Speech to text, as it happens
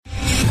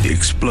The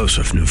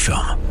explosive new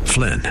film,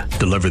 Flynn,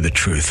 deliver the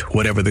truth,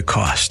 whatever the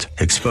cost,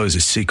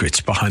 exposes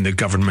secrets behind the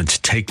government's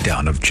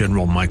takedown of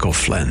General Michael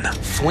Flynn.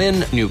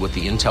 Flynn knew what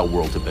the intel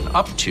world had been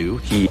up to.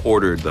 He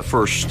ordered the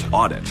first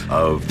audit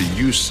of the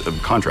use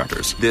of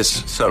contractors.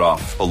 This set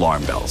off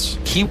alarm bells.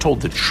 He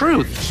told the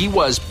truth. He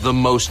was the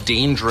most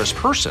dangerous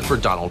person for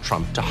Donald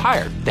Trump to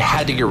hire. They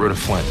had to get rid of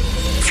Flynn.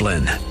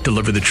 Flynn,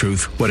 deliver the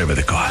truth, whatever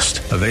the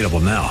cost. Available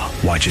now.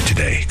 Watch it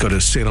today. Go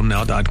to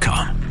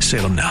salemnow.com.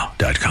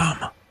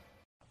 salemnow.com.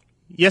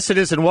 Yes, it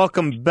is, and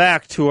welcome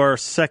back to our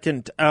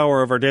second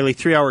hour of our daily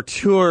 3-hour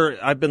tour.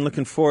 I've been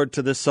looking forward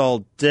to this all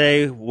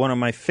day. One of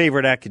my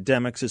favorite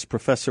academics is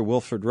Professor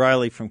Wilfred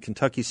Reilly from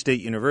Kentucky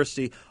State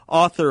University,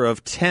 author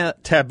of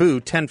Taboo,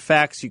 10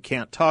 Facts You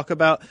Can't Talk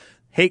About,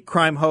 Hate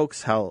Crime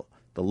Hoax, How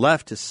the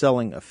Left is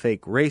Selling a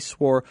Fake Race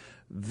War.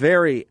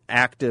 Very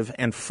active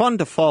and fun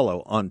to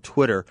follow on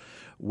Twitter.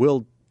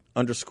 Will_duh_beast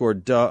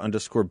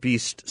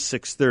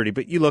 630.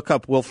 But you look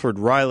up Wilfred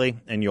Reilly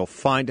and you'll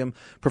find him.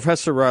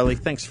 Professor Reilly,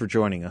 thanks for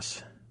joining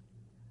us.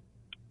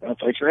 Well,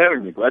 thanks for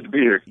having me. Glad to be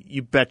here.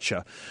 You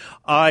betcha.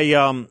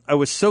 I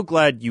was so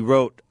glad you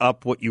wrote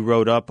up what you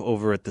wrote up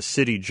over at the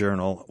City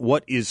Journal.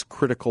 What is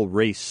critical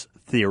race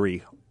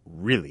theory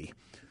really?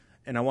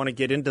 And I want to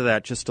get into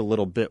that just a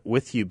little bit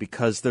with you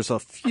because there's a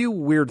few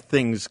weird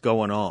things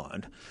going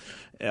on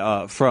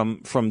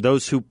from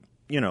those who,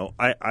 you know,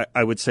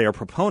 I would say are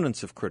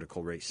proponents of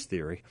critical race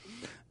theory.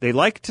 They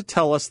like to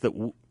tell us that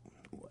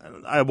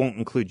I won't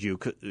include you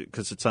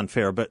because it's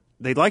unfair, but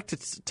they like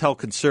to tell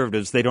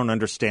conservatives they don't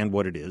understand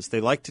what it is. They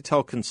like to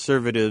tell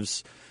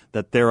conservatives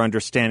that their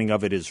understanding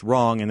of it is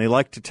wrong, and they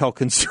like to tell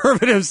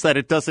conservatives that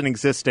it doesn't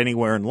exist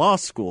anywhere in law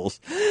schools.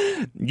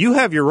 You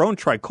have your own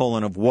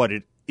tricolon of what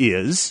it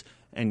is,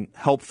 and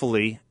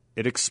helpfully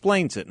it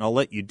explains it, and I'll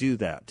let you do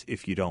that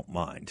if you don't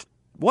mind.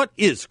 What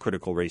is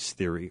critical race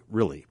theory,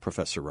 really,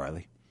 Professor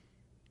Reilly?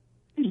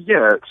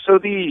 Yeah, so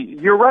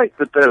you're right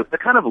that the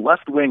kind of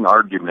left-wing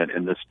argument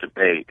in this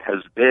debate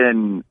has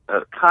been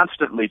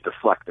constantly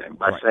deflecting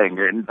by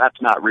saying,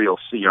 that's not real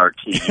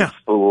CRT, you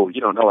fool,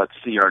 you don't know what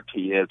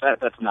CRT is,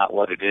 that's not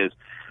what it is.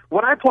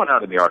 What I point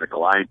out in the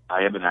article, I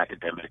am an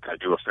academic, I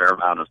do a fair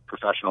amount of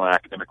professional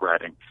academic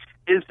writing,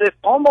 is that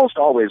almost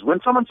always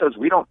when someone says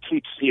we don't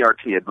teach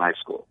CRT at my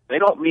school, they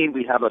don't mean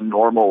we have a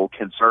normal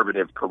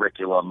conservative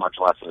curriculum, much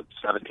less a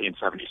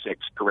 1776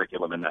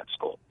 curriculum in that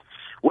school.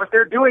 What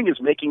they're doing is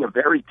making a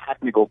very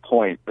technical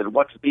point that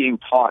what's being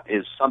taught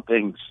is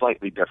something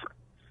slightly different.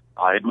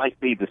 It might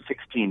be the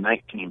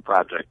 1619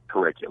 Project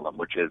curriculum,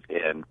 which is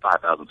in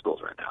 5,000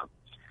 schools right now.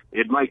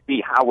 It might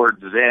be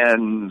Howard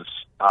Zinn's,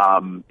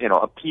 a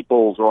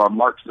people's or a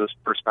Marxist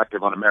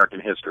perspective on American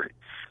history.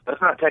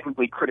 That's not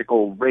technically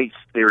critical race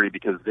theory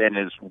because Zinn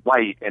is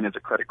white and is a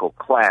critical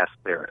class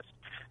theorist.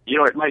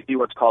 It might be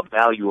what's called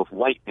value of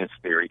whiteness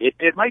theory.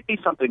 It might be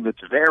something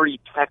that's very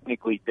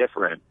technically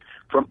different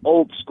from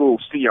old school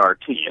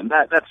CRT, and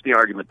that's the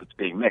argument that's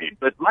being made.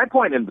 But my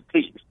point in the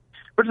piece,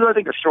 which is I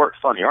think a short,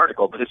 funny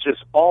article, but it's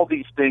just all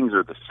these things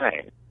are the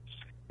same.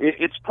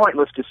 It's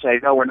pointless to say,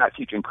 no, we're not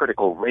teaching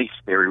critical race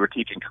theory, we're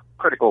teaching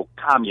critical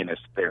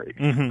communist theory.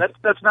 Mm-hmm.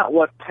 That's not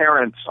what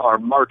parents are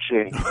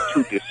marching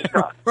to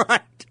discuss.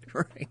 Right.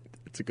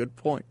 It's a good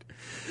point.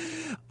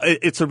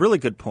 It's a really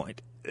good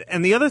point.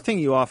 And the other thing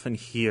you often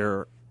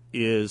hear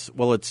is,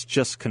 well, it's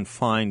just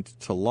confined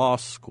to law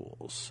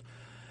schools,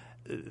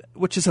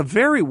 which is a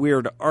very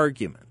weird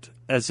argument,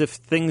 as if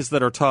things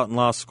that are taught in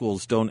law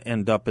schools don't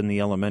end up in the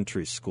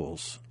elementary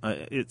schools.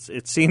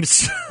 It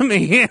seems to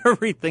me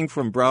everything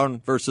from Brown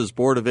versus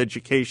Board of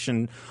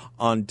Education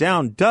on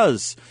down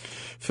does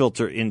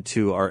filter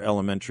into our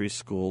elementary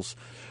schools.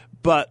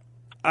 But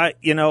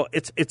even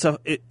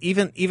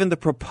the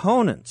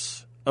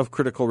proponents of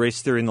critical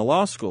race theory in the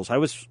law schools, I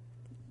was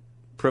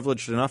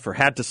privileged enough, or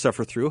had to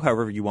suffer through,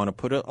 however you want to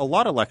put it, a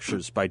lot of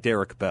lectures by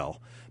Derek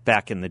Bell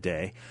back in the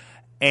day.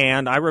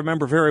 And I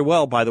remember very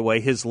well, by the way,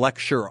 his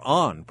lecture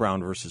on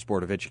Brown versus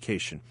Board of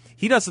Education.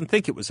 He doesn't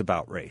think it was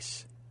about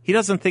race. He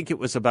doesn't think it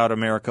was about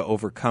America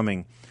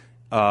overcoming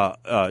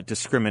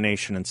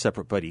discrimination and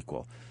separate but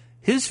equal.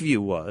 His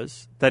view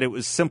was that it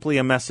was simply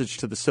a message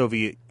to the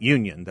Soviet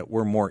Union that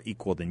we're more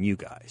equal than you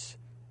guys,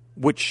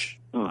 which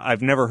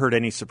I've never heard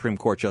any Supreme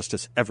Court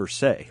justice ever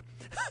say.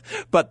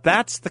 But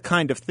that's the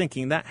kind of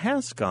thinking that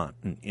has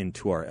gotten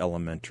into our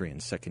elementary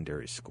and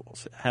secondary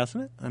schools,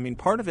 hasn't it? I mean,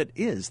 part of it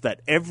is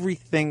that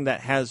everything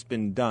that has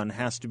been done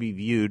has to be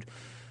viewed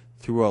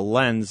through a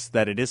lens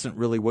that it isn't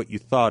really what you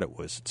thought it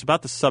was. It's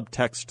about the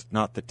subtext,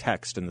 not the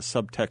text, and the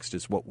subtext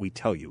is what we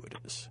tell you it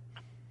is.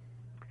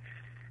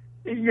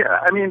 Yeah,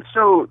 I mean,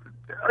 so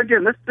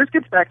again, this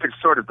gets back to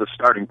sort of the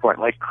starting point.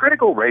 Like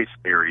critical race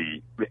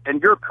theory,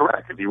 and you're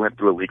correct if you went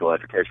through a legal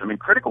education. I mean,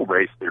 critical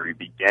race theory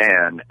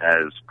began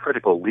as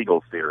critical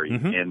legal theory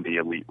in the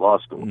elite law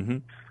school. Mm-hmm.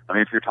 I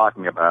mean, if you're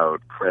talking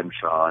about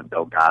Crenshaw and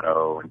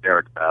Delgado and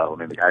Derek Bell, I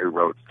mean, the guy who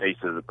wrote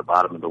Faces at the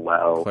Bottom of the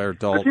Well, Claire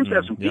Dalton, seems to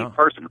have some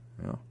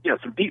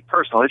deep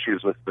personal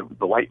issues with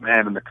the white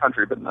man in the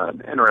country, but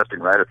an interesting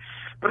writer.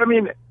 But I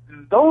mean,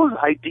 those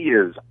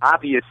ideas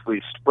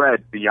obviously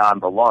spread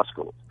beyond the law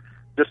schools.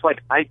 just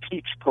like I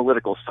teach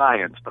political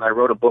science, but I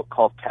wrote a book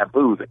called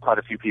Taboo that quite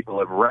a few people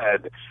have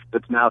read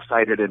that's now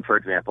cited in, for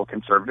example,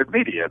 conservative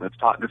media, and it's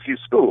taught in a few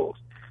schools.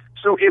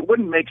 So it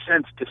wouldn't make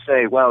sense to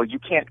say, well, you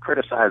can't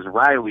criticize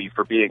Riley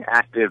for being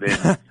active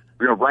in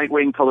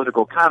right-wing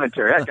political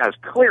commentary. That guy's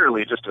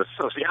clearly just a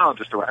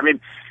sociologist. I mean,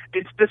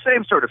 it's the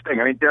same sort of thing.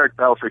 I mean, Derek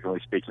Bell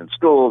frequently speaks in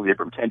schools.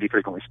 Ibram Kendi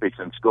frequently speaks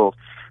in schools.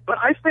 But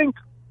I think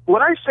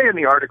what I say in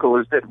the article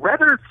is that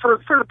rather, for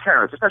the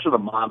parents, especially the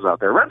moms out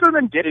there, rather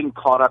than getting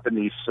caught up in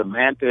these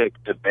semantic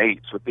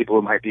debates with people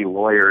who might be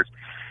lawyers,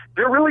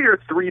 there really are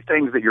three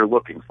things that you're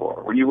looking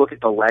for when you look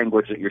at the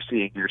language that you're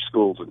seeing in your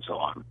schools and so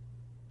on.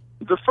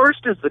 The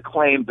first is the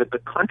claim that the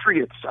country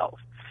itself,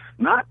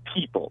 not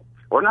people,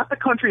 or not the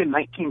country in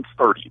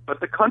 1930, but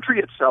the country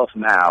itself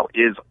now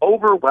is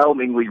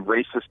overwhelmingly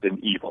racist and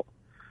evil.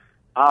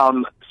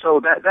 So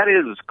that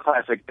is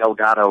classic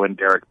Delgado and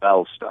Derek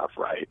Bell stuff,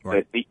 right?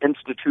 That the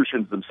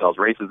institutions themselves,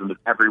 racism is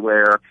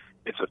everywhere,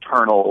 it's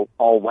eternal,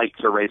 all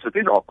whites are racist.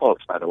 These are all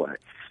quotes, by the way.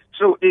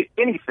 So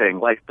anything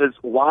like this,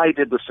 why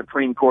did the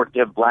Supreme Court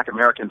give black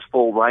Americans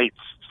full rights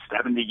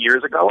 70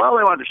 years ago? Well,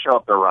 they wanted to show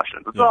up they're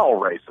Russians. It's all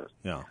racist.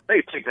 Yeah.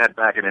 They take that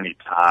back at any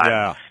time.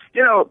 Yeah.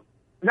 You know,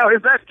 now,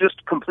 is that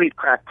just complete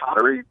crack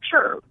pottery?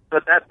 Sure,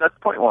 but that's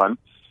point one.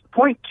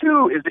 Point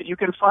two is that you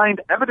can find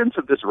evidence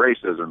of this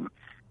racism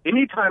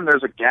anytime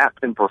there's a gap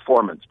in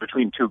performance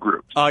between two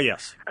groups. Oh,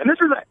 yes. And this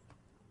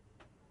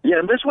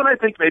one I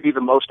think may be the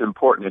most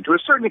important. And to a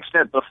certain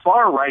extent, the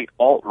far-right,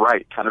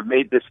 alt-right kind of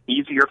made this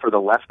easier for the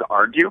left to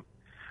argue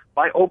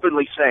by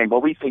openly saying,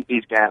 well, we think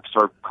these gaps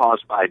are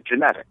caused by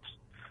genetics.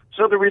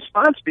 So the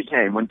response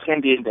became, when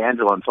Kendi and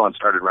D'Angelo and so on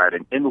started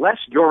writing, unless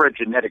you're a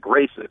genetic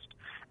racist,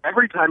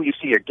 every time you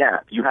see a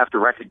gap, you have to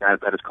recognize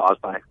that it's caused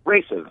by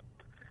racism.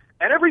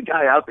 And every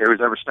guy out there who's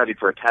ever studied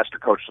for a test or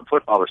coached some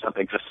football or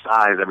something just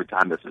sighs every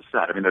time this is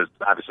said. I mean, there's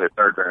obviously a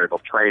third variable,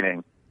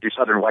 training. Do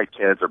Southern white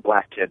kids or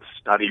black kids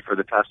study for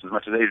the test as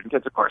much as Asian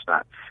kids? Of course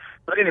not.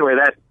 But anyway,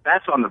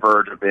 that's on the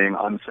verge of being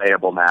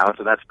unsayable now,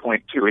 so that's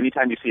point two.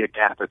 Anytime you see a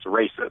gap, it's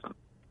racism,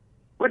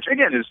 which,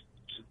 again, is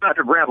not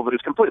to ramble, but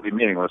it's completely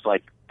meaningless.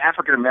 Like,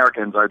 African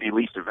Americans are the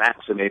least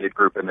vaccinated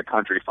group in the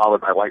country,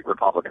 followed by white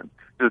Republicans.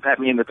 Does that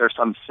mean that there's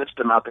some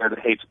system out there that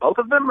hates both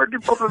of them, or do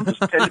both of them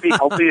just tend to be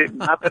healthy and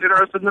not that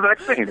interested in the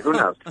vaccine? Who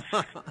knows?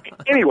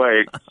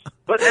 Anyway,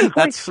 but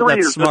that's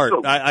smart.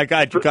 I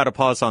got to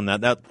pause on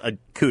that.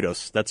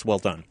 Kudos. That's well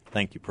done.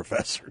 Thank you,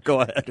 Professor.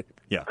 Go ahead.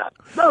 Yeah.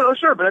 No,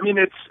 sure, but I mean,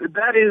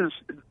 that is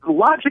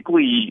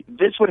logically,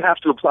 this would have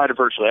to apply to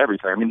virtually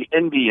everything. I mean, the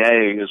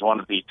NBA is one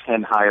of the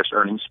 10 highest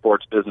earning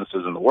sports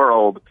businesses in the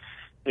world.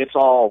 It's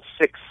all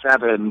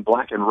 6'7"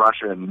 black and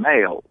Russian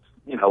males.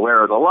 You know,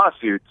 where are the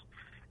lawsuits?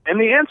 And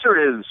the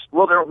answer is,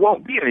 well, there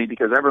won't be any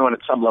because everyone at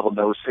some level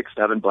knows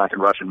 6'7" black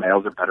and Russian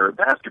males are better at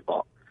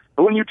basketball.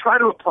 But when you try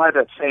to apply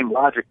that same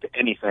logic to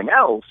anything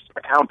else,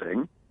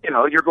 accounting, you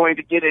know, you're going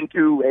to get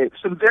into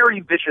some very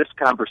vicious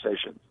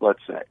conversations, let's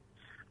say.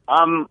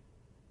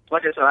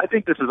 Like I said, I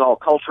think this is all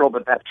cultural,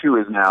 but that too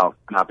is now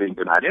not being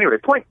denied. Anyway,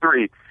 point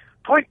three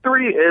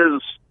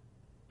is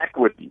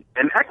equity.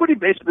 And equity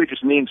basically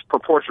just means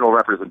proportional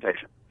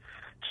representation.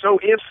 So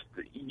if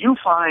you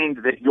find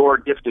that your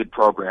gifted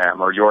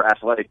program or your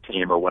athletic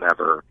team or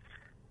whatever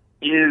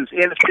is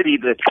in a city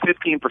that's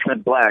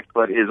 15% black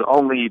but is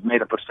only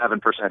made up of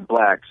 7%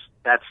 blacks,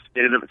 that's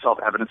in and of itself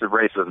evidence of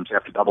racism, so you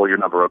have to double your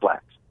number of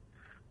blacks.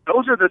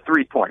 Those are the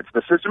 3 points.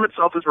 The system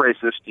itself is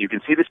racist. You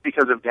can see this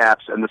because of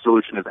gaps, and the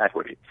solution is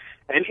equity.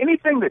 And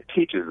anything that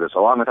teaches this,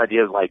 along with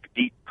ideas like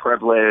deep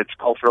privilege,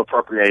 cultural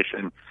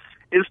appropriation,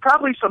 is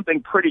probably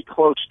something pretty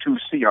close to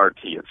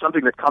CRT. It's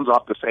something that comes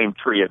off the same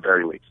tree at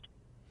very least.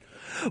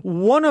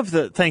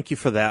 Thank you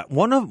for that.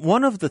 One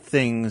of the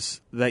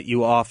things that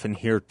you often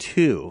hear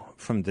too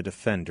from the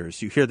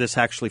defenders, you hear this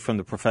actually from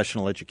the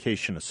professional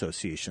education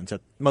associations,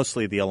 at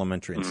mostly the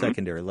elementary and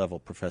secondary level,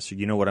 Professor.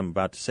 You know what I'm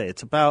about to say.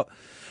 It's about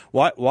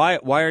why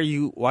are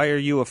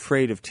you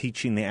afraid of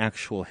teaching the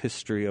actual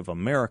history of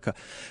America?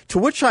 To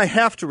which I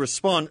have to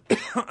respond,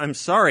 I'm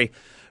sorry,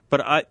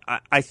 but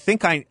I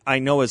think I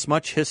know as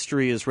much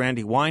history as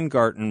Randy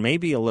Weingarten,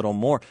 maybe a little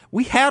more.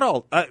 We had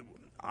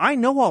I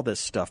know all this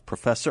stuff,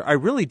 Professor. I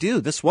really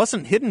do. This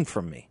wasn't hidden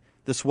from me.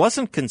 This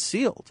wasn't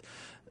concealed.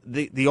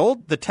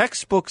 The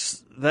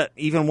textbooks that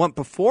even went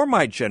before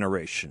my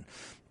generation,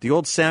 the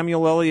old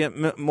Samuel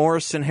Eliot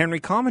Morrison,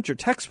 Henry Commager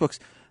textbooks,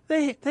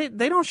 they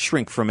don't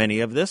shrink from any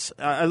of this.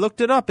 I looked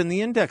it up in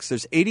the index.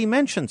 There's 80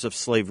 mentions of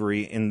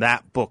slavery in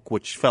that book,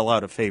 which fell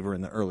out of favor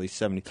in the early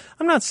 70s.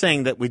 I'm not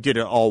saying that we did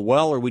it all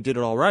well or we did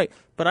it all right,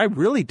 but I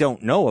really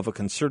don't know of a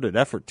concerted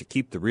effort to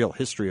keep the real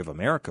history of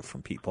America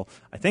from people.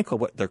 I think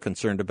what they're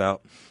concerned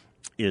about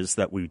is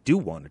that we do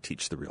want to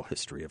teach the real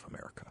history of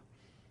America.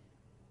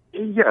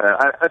 Yeah,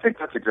 I think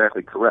that's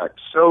exactly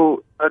correct.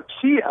 So a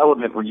key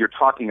element when you're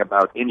talking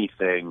about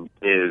anything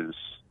is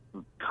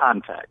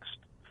context.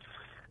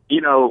 You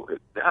know,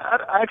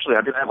 I'm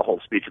going to have a whole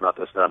speech about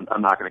this that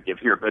I'm not going to give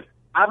here, but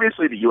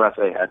obviously the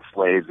USA had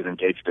slaves and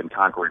engaged in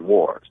conquering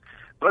wars.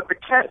 But the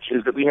catch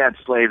is that we had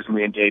slaves and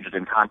we engaged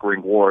in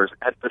conquering wars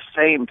at the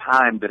same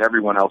time that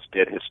everyone else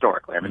did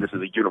historically. I mean, this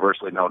is a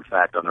universally known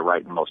fact on the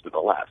right and most of the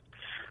left.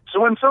 So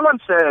when someone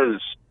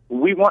says,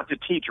 we want to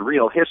teach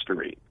real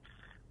history,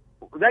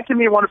 that can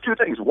mean one of two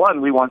things.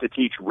 One, we want to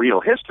teach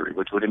real history,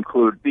 which would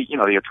include the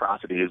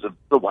atrocities of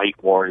the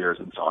white warriors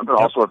and so on, but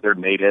also of their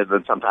native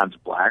and sometimes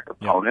black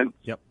opponents,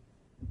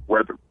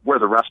 where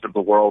the rest of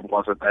the world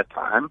was at that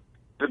time.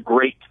 The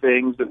great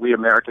things that we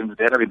Americans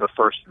did. I mean, the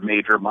first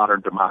major modern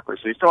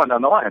democracy, so on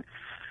down the line.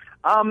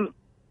 And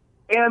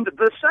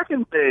the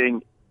second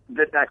thing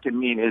that can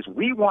mean is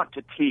we want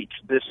to teach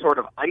this sort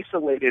of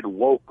isolated,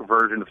 woke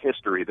version of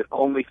history that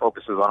only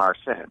focuses on our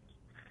sins.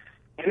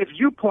 And if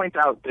you point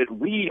out that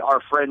we are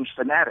fringe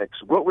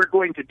fanatics, what we're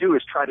going to do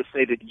is try to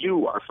say that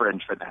you are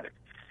fringe fanatics.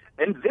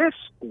 And this,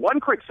 one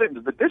quick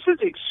sentence, but this is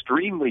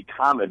extremely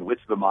common with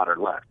the modern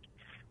left,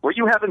 where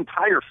you have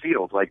entire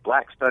fields like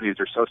black studies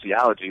or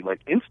sociology,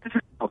 like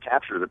institutional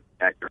capture, the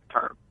accurate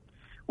term,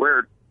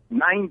 where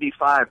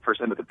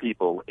 95% of the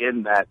people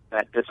in that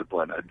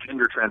discipline, a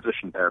gender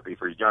transition therapy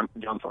for young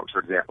folks, for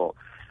example,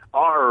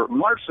 are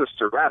Marxists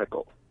or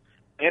radical.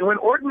 And when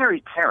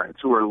ordinary parents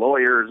who are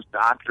lawyers,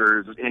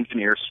 doctors,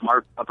 engineers,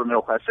 smart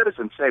upper-middle-class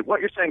citizens say, what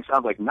you're saying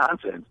sounds like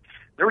nonsense,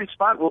 their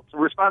response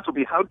will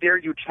be, how dare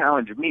you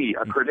challenge me,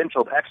 a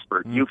credentialed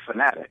expert, you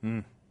fanatic.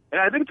 And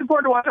I think it's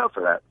important to watch out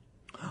for that.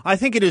 I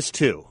think it is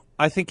too.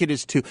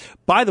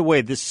 By the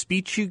way, this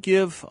speech you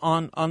give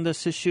on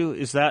this issue,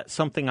 is that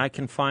something I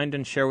can find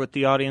and share with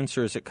the audience,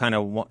 or is it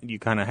you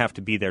kind of have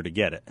to be there to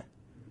get it?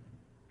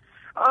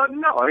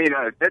 No, I mean,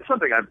 it's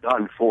something I've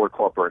done for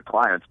corporate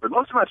clients, but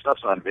most of my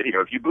stuff's on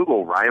video. If you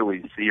Google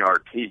Riley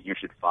CRT, you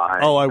should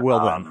find... Oh, I will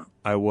then.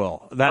 I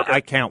will. Okay.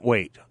 I can't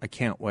wait.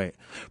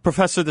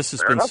 Professor, this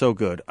has been so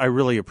good. I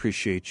really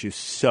appreciate you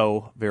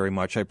so very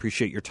much. I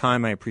appreciate your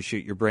time. I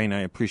appreciate your brain.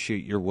 I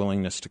appreciate your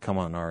willingness to come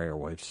on our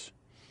airwaves.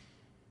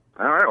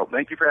 All right. Well,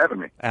 thank you for having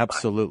me.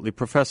 Absolutely. Bye.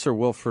 Professor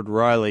Wilfred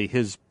Reilly,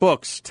 his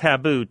books,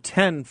 Taboo,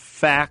 10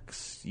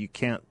 Facts You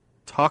Can't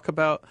Talk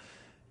About,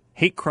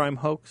 Hate Crime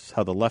Hoax,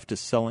 How the Left is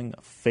Selling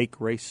a Fake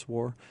Race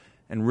War,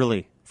 and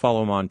really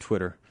follow him on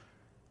Twitter.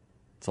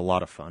 It's a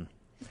lot of fun.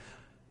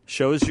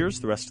 Show is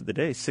yours the rest of the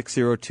day,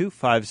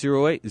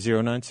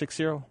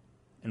 602-508-0960.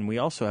 And we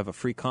also have a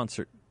free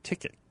concert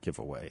ticket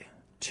giveaway,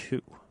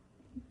 too.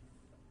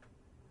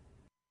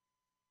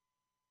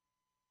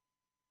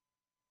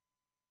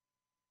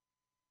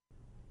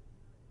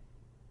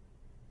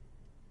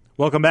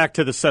 Welcome back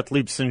to the Seth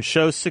Leibsohn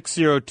Show,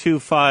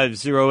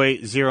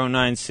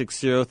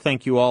 602-508-0960.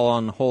 Thank you all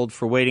on hold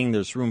for waiting.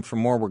 There's room for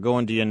more. We're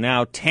going to you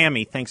now.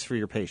 Tammy, thanks for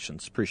your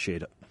patience.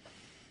 Appreciate it.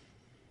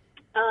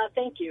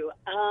 Thank you.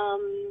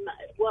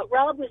 What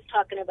Rob was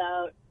talking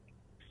about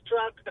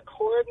struck a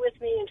chord with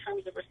me in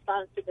terms of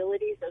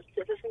responsibilities of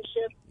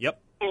citizenship. Yep.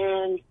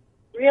 And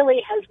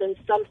really has been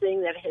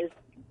something that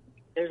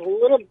there's a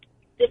little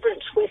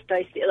different twist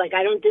I see. Like,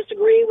 I don't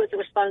disagree with the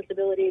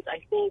responsibilities. I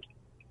think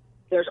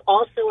there's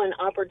also an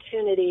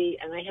opportunity,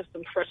 and I have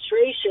some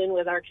frustration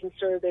with our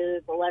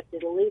conservative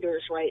elected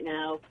leaders right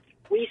now.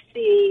 We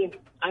see,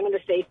 I'm going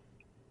to say,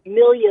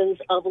 millions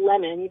of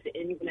lemons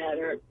that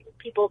are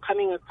people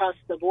coming across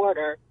the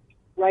border,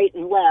 right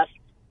and left,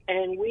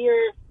 and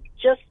we're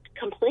just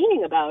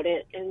complaining about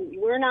it, and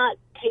we're not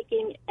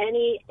taking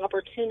any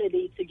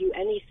opportunity to do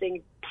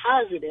anything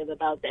positive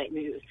about that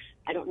news.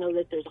 I don't know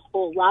that there's a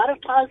whole lot of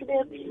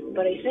positive,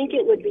 but I think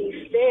it would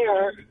be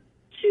fair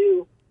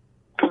to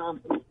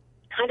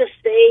kind of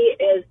stay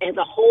as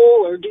a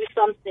whole or do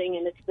something,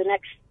 and it's the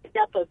next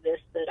step of this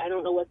that I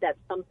don't know what that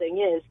something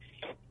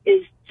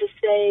is to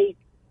say,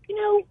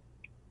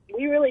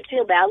 we really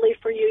feel badly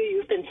for you.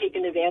 You've been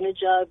taken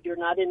advantage of. You're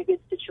not in a good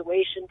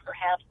situation,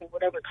 perhaps, in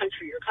whatever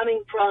country you're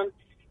coming from.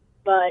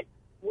 But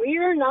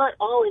we're not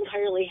all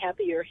entirely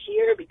happy you're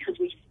here because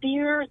we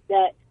fear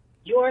that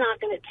you're not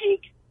going to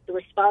take the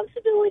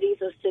responsibilities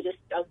of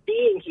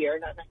being here,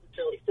 not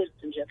necessarily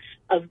citizenship,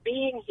 of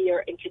being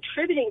here and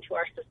contributing to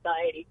our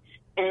society,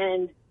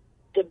 and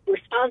the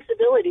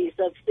responsibilities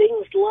of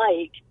things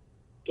like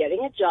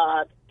getting a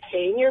job,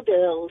 paying your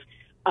bills,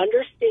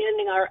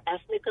 understanding our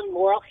ethnic and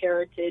moral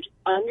heritage,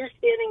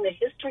 understanding the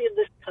history of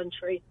this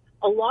country,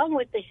 along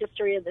with the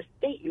history of the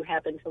state you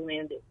happen to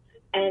land in.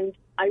 And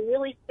I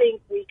really think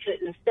we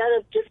could, instead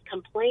of just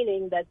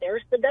complaining that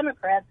there's the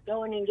Democrats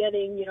going and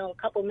getting, a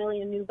couple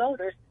million new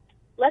voters,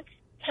 let's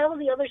tell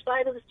the other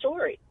side of the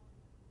story.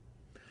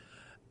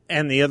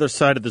 And the other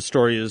side of the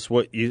story is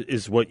what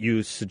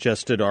you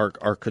suggested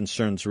our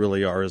concerns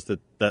really are, is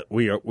that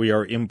we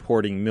are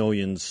importing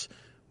millions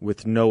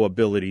with no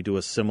ability to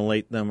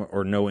assimilate them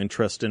or no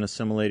interest in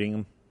assimilating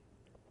them,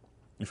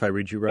 if I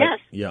read you right? Yes,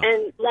 yeah.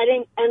 And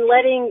letting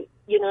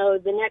the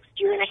next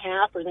year and a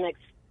half or the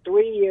next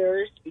 3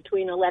 years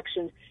between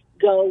elections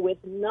go with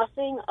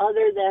nothing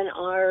other than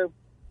our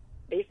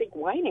basic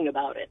whining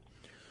about it.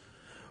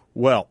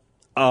 Well,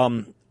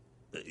 I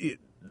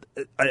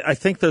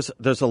think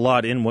there's a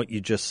lot in what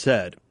you just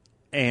said,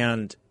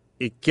 and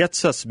it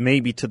gets us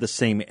maybe to the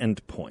same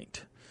end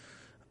point.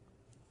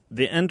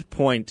 The end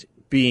point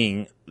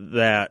being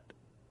that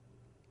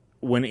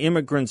when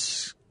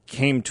immigrants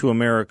came to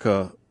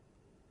America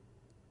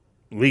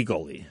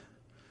legally,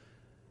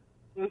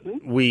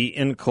 we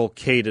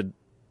inculcated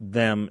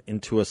them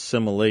into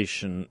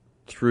assimilation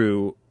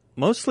through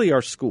mostly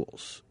our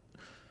schools.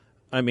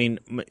 I mean,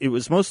 it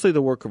was mostly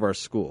the work of our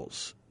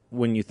schools.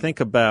 When you think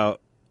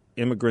about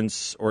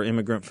immigrants or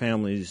immigrant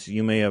families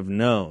you may have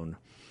known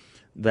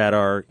that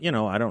are,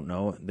 I don't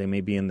know, they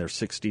may be in their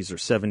 60s or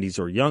 70s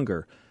or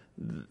younger,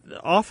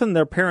 often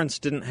their parents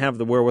didn't have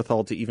the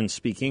wherewithal to even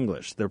speak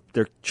English.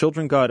 Their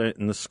children got it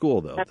in the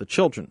school, though. The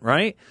children,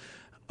 right?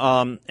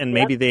 And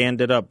maybe they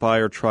ended up bi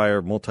or tri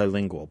or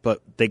multilingual.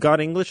 But they got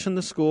English in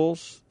the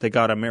schools. They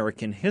got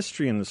American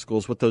history in the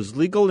schools. What those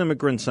legal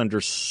immigrants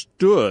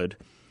understood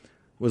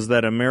was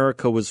that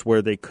America was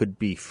where they could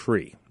be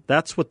free.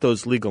 That's what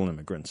those legal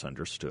immigrants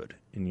understood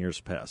in years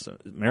past.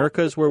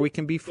 America is where we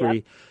can be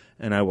free,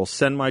 and I will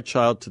send my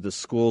child to the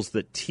schools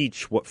that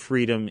teach what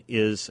freedom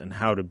is and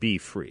how to be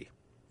free.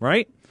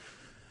 Right?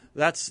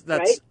 That's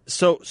right.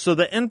 So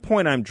the end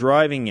point I'm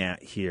driving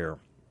at here,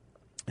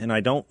 and I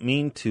don't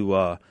mean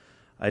to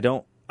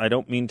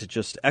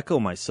just echo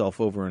myself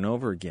over and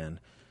over again,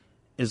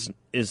 is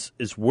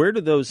where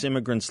do those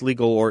immigrants,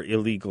 legal or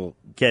illegal,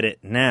 get it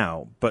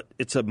now? But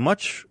it's a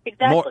much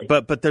more,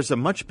 but there's a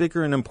much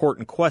bigger and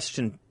important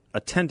question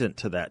attendant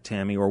to that,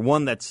 Tammy, or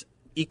one that's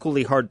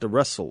equally hard to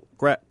grapple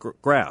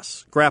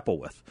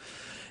with.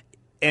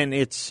 And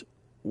it's,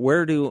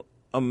 where do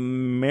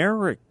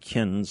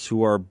Americans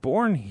who are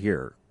born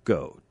here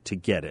go to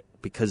get it?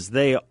 Because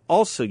they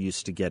also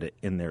used to get it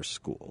in their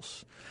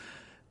schools.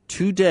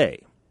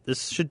 Today,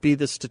 this should be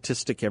the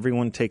statistic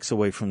everyone takes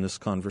away from this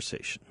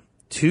conversation.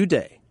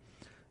 Today,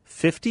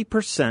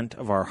 50%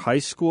 of our high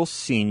school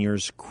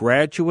seniors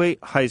graduate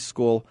high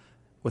school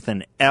with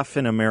an F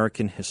in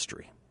American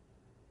history.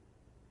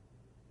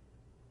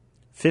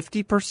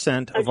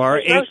 50% of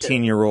our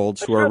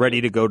 18-year-olds who are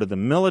ready to go to the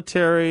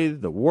military,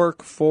 the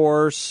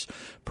workforce,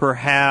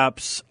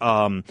 perhaps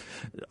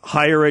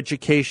higher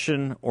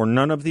education, or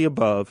none of the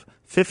above,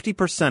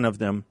 50% of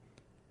them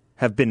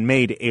have been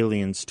made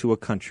aliens to a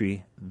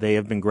country they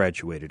have been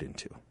graduated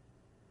into.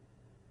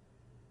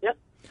 Yep.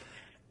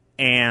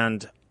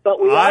 And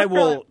but we I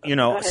also,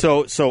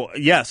 will, so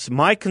yes,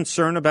 my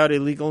concern about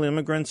illegal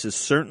immigrants is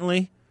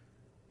certainly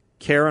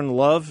care and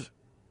love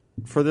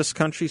for this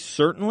country,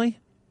 certainly.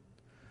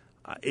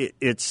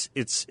 It's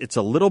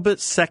a little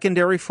bit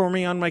secondary for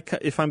me on my,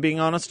 if I'm being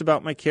honest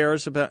about my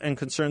cares about and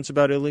concerns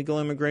about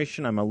illegal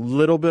immigration. I'm a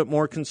little bit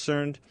more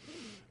concerned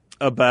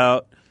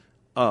about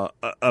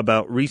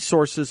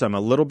resources. I'm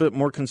a little bit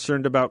more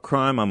concerned about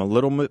crime. I'm a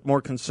little bit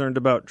more concerned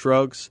about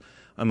drugs.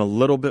 I'm a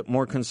little bit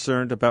more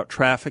concerned about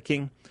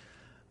trafficking.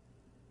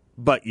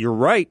 But you're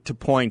right to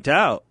point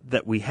out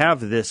that we have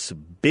this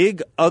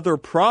big other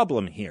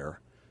problem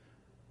here.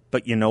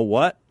 But you know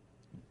what?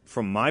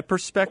 From my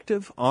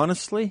perspective,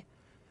 honestly,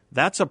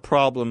 that's a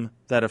problem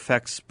that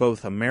affects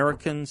both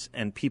Americans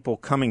and people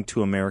coming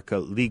to America,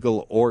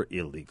 legal or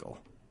illegal.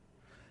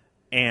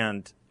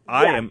 And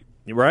I am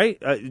right.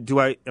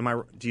 Do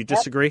you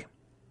disagree?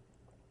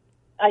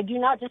 I do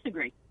not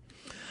disagree.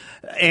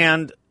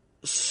 And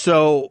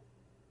so,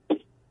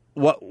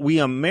 what we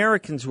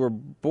Americans who are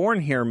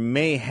born here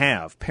may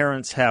have,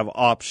 parents have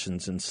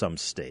options in some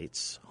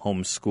states: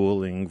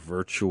 homeschooling,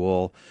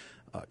 virtual,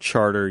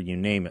 charter, you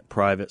name it,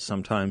 private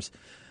sometimes.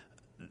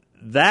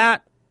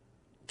 That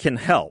can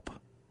help.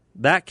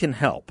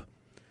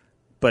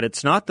 But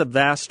it's not the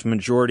vast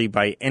majority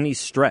by any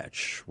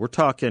stretch. We're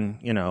talking,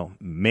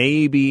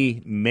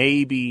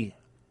 maybe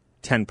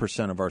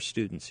 10% of our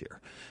students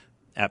here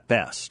at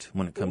best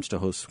when it comes to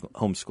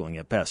homeschooling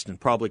at best,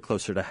 and probably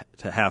closer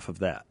to half of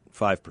that,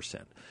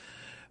 5%.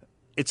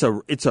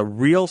 It's a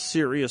real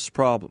serious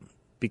problem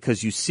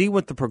because you see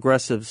what the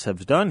progressives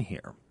have done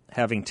here.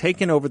 Having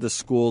taken over the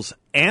schools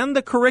and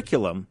the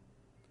curriculum,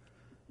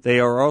 they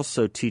are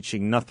also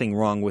teaching nothing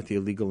wrong with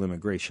illegal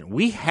immigration.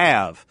 We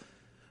have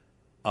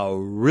a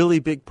really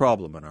big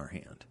problem in our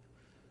hand.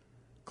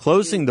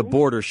 Closing the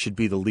border should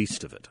be the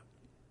least of it.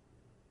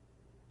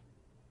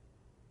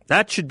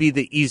 That should be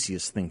the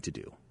easiest thing to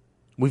do.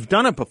 We've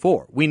done it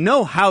before. We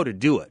know how to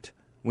do it.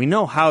 We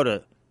know how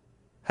to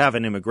have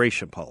an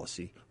immigration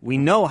policy. We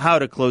know how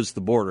to close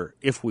the border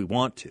if we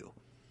want to.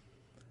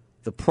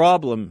 The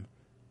problem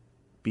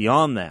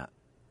beyond that,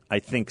 I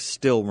think,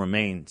 still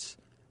remains.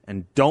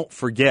 And don't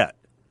forget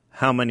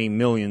how many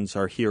millions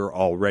are here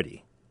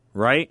already,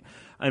 right?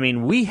 I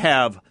mean, we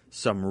have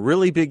some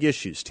really big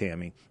issues,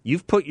 Tammy.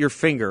 You've put your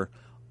finger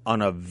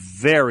on a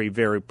very,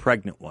 very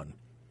pregnant one.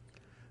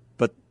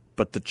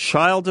 But the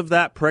child of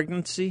that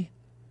pregnancy,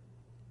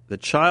 the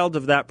child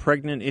of that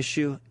pregnant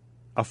issue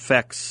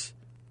affects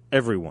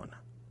everyone.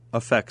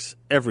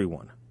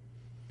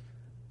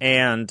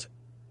 And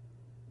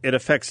it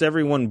affects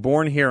everyone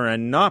born here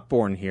and not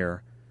born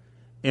here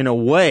in a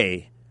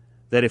way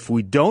that if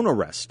we don't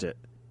arrest it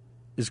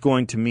is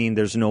going to mean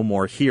there's no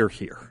more here.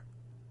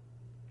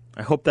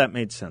 I hope that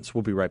made sense.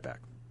 We'll be right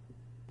back.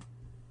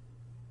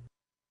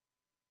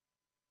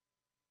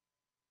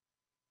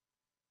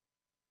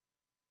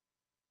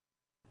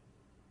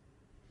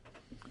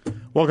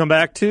 Welcome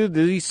back to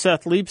the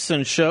Seth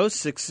Leibsohn Show.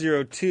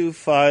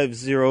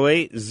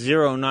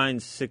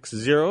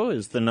 602-508-0960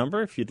 is the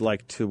number if you'd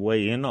like to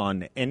weigh in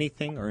on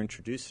anything or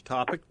introduce a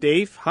topic.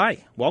 Dave,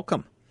 hi.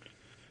 Welcome.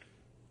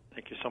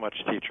 Thank you so much,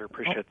 teacher.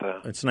 Appreciate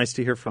the It's nice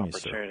to hear from you,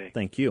 opportunity. sir.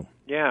 Thank you.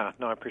 Yeah,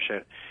 no, I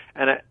appreciate it.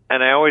 And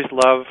I always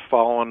love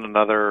following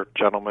another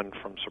gentleman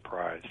from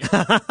Surprise.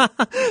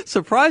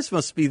 Surprise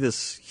must be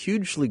this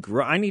hugely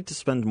I need to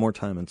spend more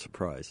time in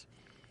Surprise.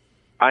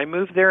 I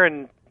moved there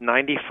in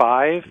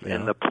 95, Yeah.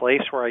 and the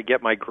place where I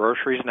get my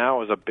groceries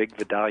now is a big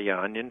Vidalia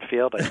onion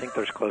field. I think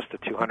there's close to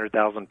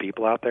 200,000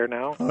 people out there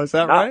now. Oh, is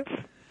that Nuts.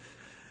 right?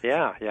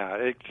 Yeah.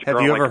 It's Have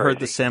growing you like ever heard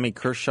the crazy. Sammy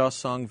Kershaw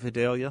song,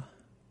 Vidalia?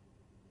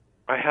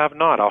 I have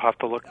not. I'll have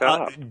to look that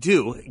up.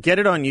 Do. Get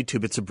it on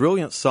YouTube. It's a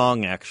brilliant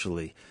song,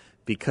 actually,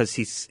 because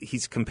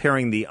he's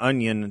comparing the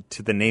onion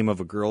to the name of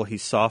a girl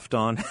he's soft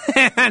on.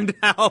 And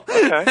how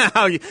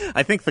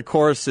I think the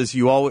chorus is,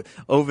 "Oh,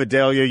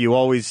 Vidalia, you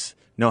always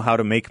know how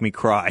to make me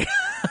cry."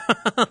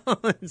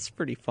 It's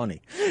pretty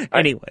funny.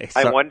 Anyway,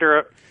 I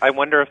wonder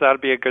if that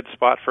would be a good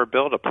spot for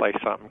Bill to play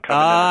something.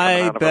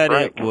 I bet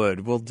break. it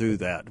would. We'll do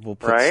that. We'll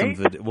put Right?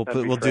 we'll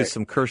That'd be do great.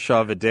 some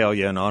Kershaw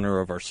Vidalia in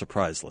honor of our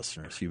Surprise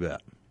listeners. You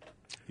bet.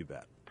 You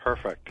bet.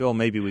 Perfect. Bill,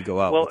 maybe we go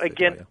out. Well, with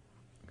again, Vidalia.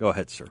 Go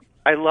ahead, sir.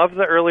 I love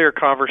the earlier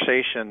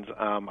conversations.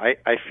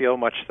 I feel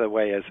much the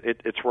way as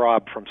it's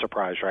Rob from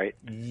Surprise, right?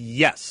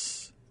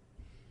 Yes.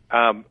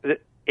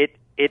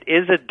 It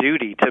is a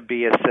duty to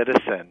be a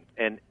citizen,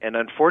 and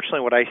unfortunately,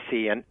 what I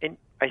see, and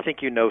I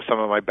think you know some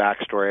of my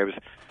backstory. I was,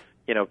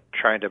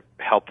 trying to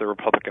help the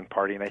Republican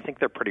Party, and I think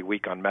they're pretty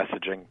weak on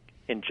messaging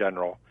in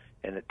general,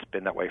 and it's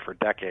been that way for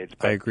decades.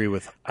 But, I agree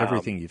with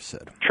everything you've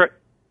said.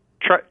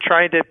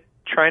 Trying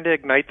to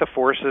ignite the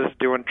forces,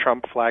 doing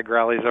Trump flag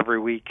rallies every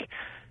week,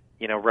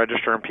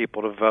 registering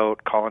people to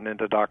vote, calling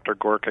into Dr.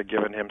 Gorka,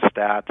 giving him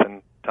stats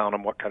and telling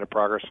him what kind of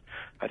progress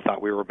I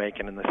thought we were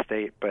making in the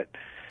state. But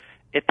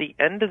at the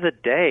end of the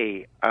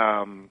day,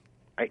 I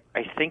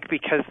think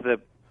because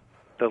the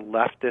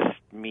leftist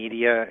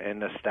media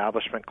and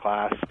establishment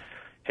class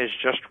has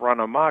just run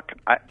amok,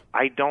 I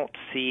don't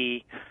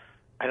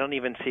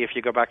even see, if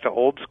you go back to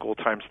old school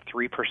times,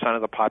 3%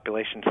 of the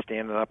population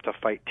standing up to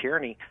fight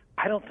tyranny.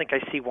 I don't think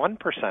I see 1%,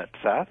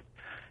 Seth.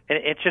 And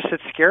it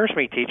scares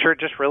me, teacher. It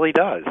just really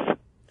does.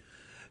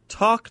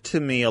 Talk to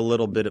me a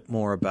little bit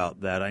more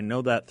about that. I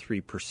know that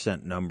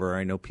 3% number.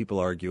 I know people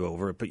argue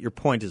over it, but your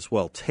point is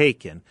well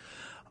taken.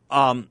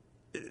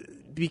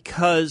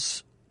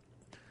 Because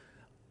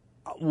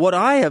what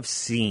I have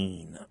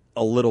seen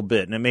a little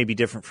bit, and it may be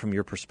different from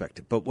your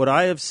perspective, but what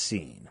I have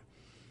seen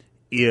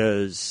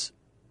is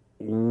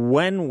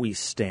when we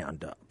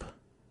stand up,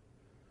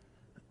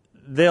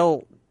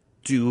 they'll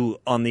do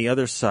on the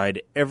other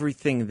side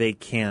everything they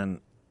can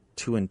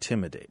to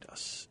intimidate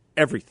us.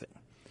 Everything.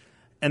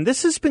 And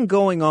this has been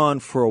going on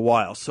for a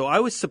while. So I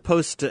was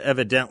supposed to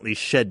evidently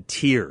shed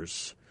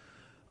tears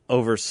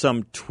over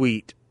some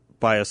tweet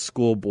by a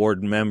school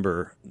board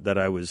member that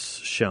I was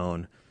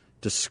shown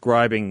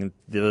describing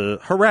the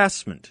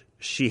harassment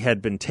she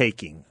had been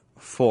taking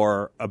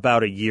for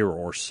about a year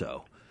or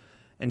so.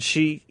 And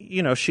she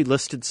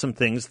listed some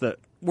things that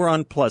were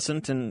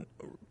unpleasant and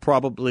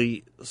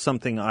probably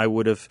something I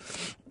would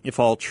have, if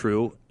all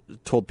true,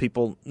 told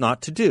people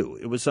not to do.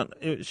 It was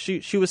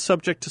she was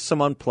subject to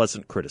some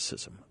unpleasant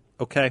criticism.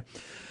 Okay?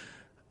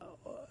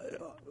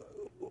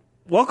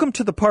 Welcome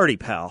to the party,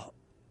 pal.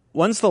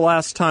 When's the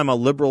last time a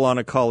liberal on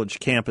a college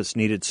campus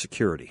needed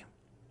security?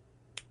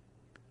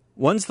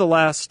 When's the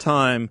last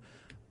time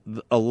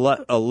a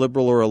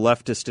liberal or a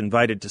leftist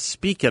invited to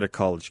speak at a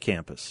college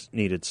campus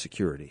needed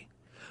security?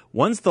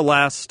 When's the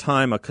last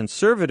time a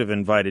conservative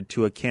invited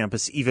to a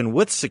campus, even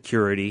with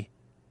security,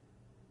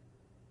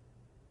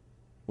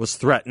 was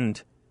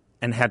threatened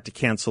and had to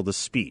cancel the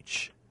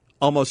speech?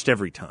 Almost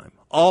every time.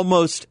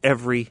 Almost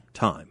every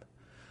time.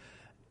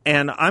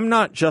 And I'm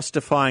not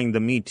justifying the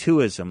Me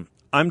Tooism.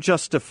 I'm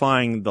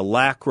justifying the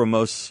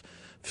lachrymose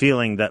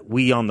feeling that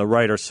we on the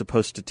right are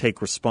supposed to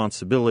take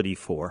responsibility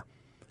for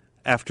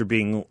after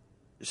being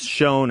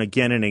shown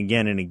again and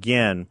again and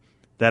again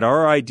that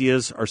our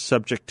ideas are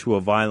subject to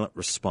a violent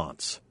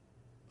response.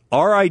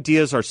 Our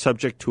ideas are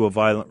subject to a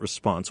violent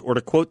response. Or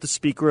to quote the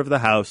Speaker of the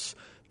House,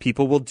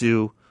 people will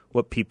do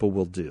what people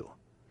will do.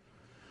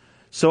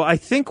 So I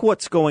think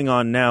what's going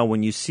on now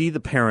when you see the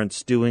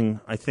parents doing,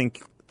 I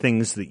think,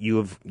 things that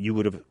you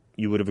would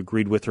have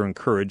agreed with or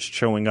encouraged,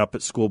 showing up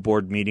at school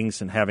board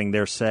meetings and having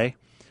their say,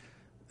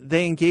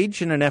 they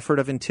engage in an effort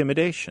of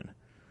intimidation.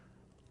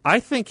 I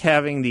think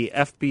having the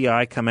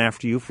FBI come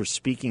after you for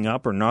speaking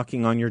up or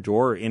knocking on your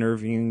door or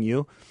interviewing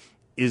you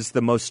is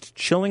the most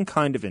chilling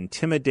kind of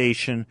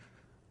intimidation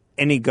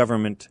any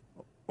government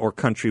or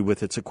country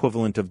with its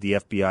equivalent of the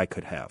FBI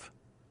could have.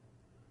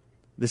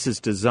 This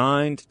is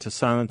designed to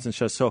silence and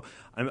shut. So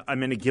I'm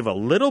going to give a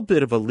little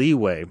bit of a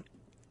leeway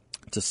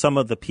to some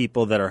of the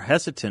people that are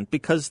hesitant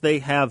because they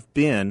have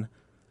been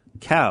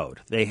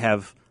cowed. They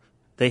have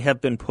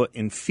been put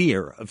in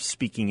fear of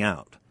speaking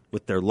out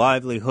with their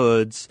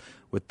livelihoods,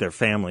 with their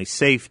family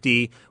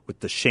safety,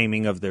 with the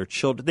shaming of their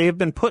children. They have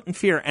been put in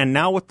fear, and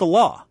now with the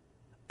law.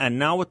 I'm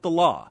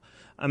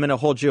going to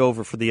hold you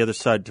over for the other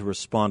side to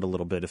respond a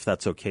little bit, if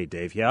that's okay,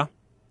 Dave, yeah?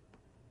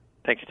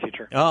 Thank you,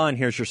 teacher. Oh, and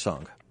here's your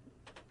song.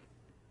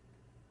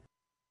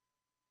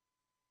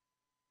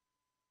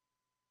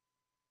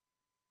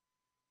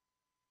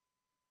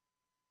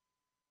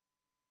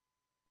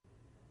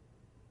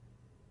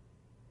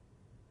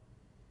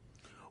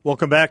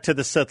 Welcome back to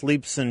the Seth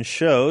Leibsohn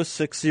Show,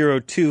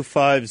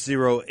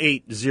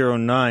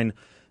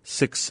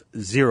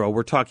 602-508-0960.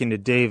 We're talking to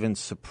Dave in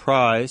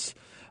Surprise.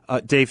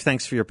 Dave,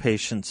 thanks for your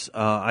patience.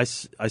 I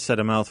said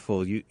a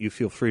mouthful. You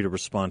feel free to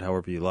respond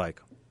however you like.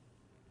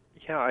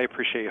 Yeah, I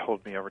appreciate you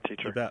holding me over,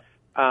 teacher. You bet.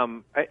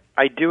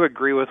 I do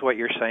agree with what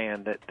you're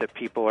saying, that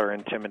people are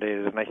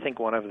intimidated, and I think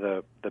one of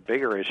the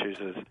bigger issues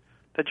is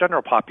the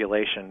general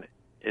population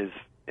is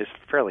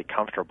fairly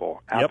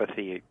comfortable. Yep.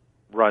 Apathy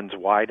runs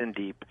wide and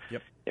deep.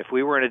 Yep. If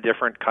we were in a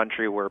different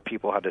country where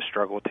people had to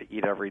struggle to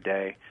eat every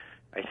day,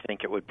 I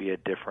think it would be a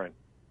different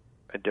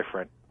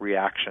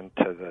reaction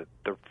to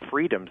the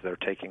freedoms they're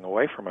taking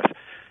away from us.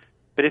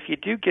 But if you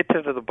do get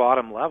to the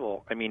bottom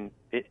level, I mean,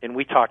 and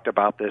we talked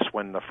about this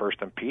when the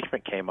first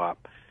impeachment came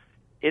up,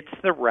 it's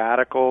the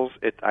radicals.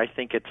 I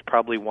think it's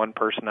probably one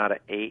person out of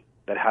 8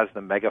 that has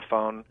the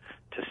megaphone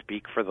to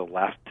speak for the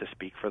left, to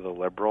speak for the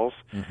liberals.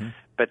 Mm-hmm.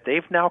 But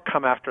they've now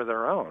come after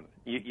their own.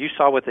 You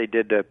saw what they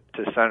did to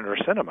Senator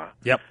Sinema.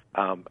 Yep.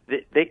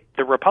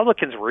 The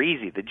Republicans were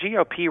easy. The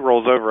GOP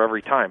rolls over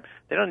every time.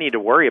 They don't need to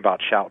worry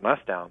about shouting us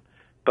down.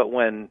 But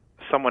when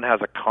someone has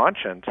a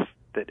conscience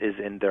that is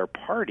in their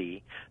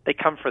party, they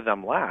come for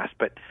them last.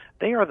 But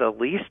they are the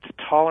least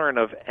tolerant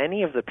of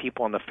any of the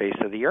people on the face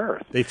of the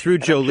earth. They threw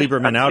Joe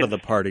Lieberman out of the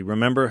party.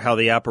 Remember how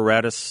the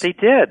apparatus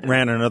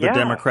ran another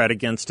Democrat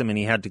against him, and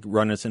he had to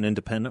run as an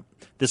independent?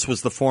 This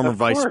was the former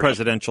vice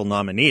presidential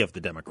nominee of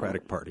the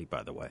Democratic Party,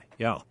 by the way.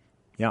 Yeah,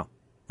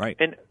 right.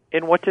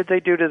 And what did they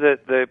do to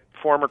the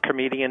former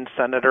comedian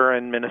senator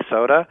in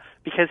Minnesota?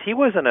 Because he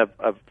wasn't a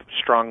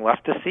strong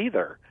leftist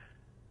either.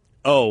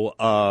 Oh,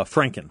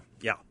 Franken.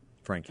 Yeah,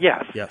 Franken.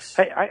 Yes.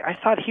 I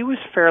thought he was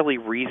fairly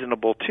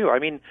reasonable, too. I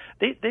mean,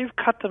 they've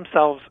cut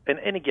themselves,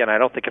 and again, I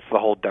don't think it's the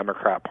whole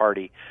Democrat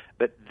Party,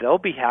 but they'll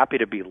be happy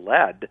to be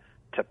led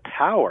to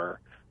power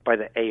by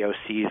the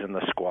AOCs and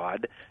the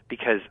squad,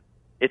 because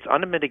it's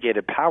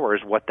unmitigated power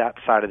is what that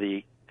side of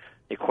the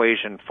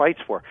equation fights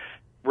for.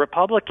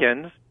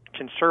 Republicans,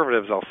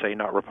 conservatives, I'll say,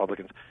 not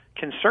Republicans,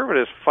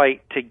 conservatives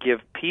fight to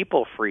give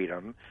people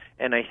freedom,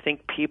 and I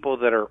think people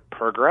that are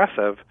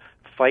progressive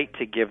fight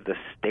to give the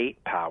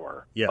state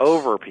power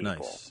over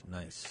people.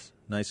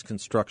 Nice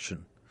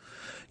construction.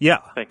 Yeah,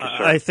 thank you,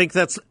 sir. I think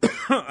that's.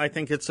 I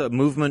think it's a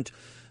movement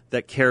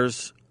that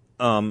cares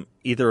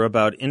either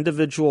about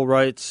individual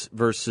rights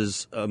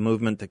versus a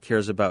movement that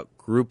cares about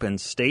group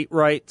and state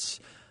rights,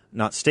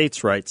 not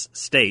states' rights.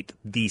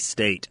 The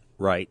state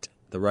right,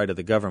 the right of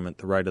the government,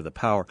 the right of the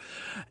power,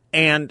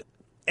 and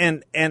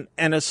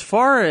as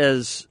far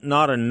as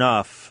not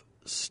enough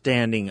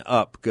standing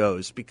up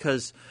goes,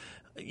 because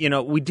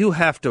we do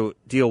have to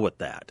deal with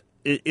that.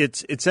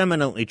 It's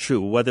eminently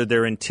true, whether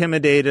they're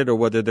intimidated or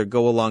whether they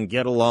go along,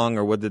 get along,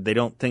 or whether they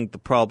don't think the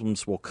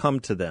problems will come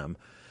to them.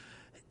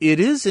 It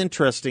is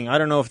interesting. I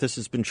don't know if this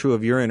has been true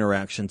of your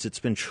interactions. It's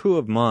been true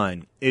of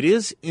mine. It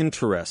is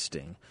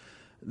interesting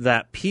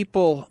that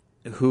people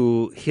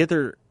who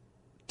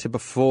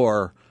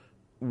before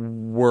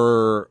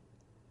were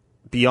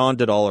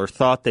beyond it all or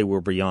thought they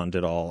were beyond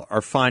it all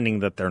are finding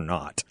that they're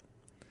not.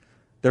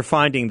 They're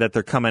finding that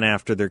they're coming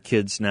after their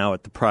kids now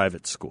at the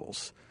private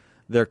schools.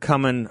 They're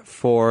coming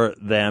for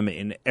them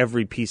in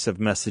every piece of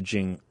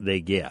messaging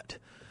they get.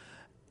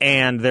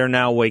 And they're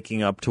now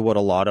waking up to what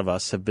a lot of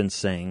us have been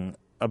saying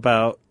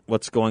about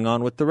what's going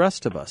on with the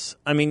rest of us.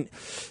 I mean,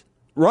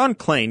 Ron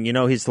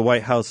Klain, he's the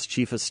White House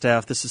chief of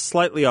staff. This is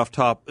slightly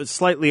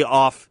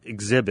off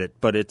exhibit,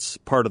 but it's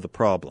part of the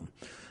problem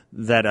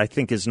that I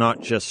think is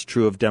not just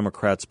true of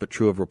Democrats, but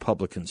true of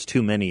Republicans,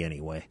 too many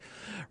anyway.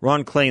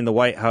 Ron Klain, the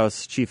White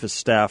House chief of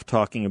staff,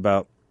 talking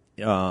about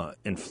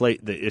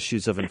the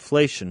issues of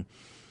inflation.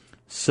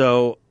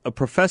 So a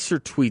professor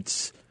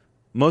tweets,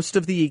 most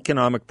of the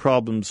economic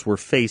problems we're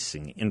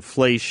facing,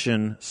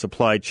 inflation,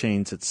 supply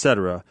chains,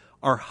 etc.,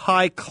 are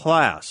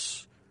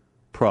high-class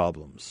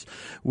problems.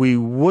 We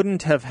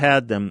wouldn't have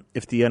had them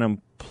if the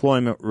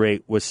unemployment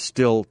rate was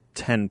still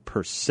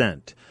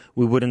 10%.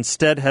 We would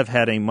instead have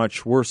had a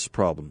much worse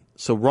problem.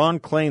 So Ron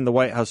Klain, the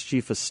White House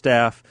chief of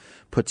staff,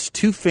 puts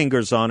 2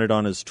 fingers on it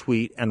on his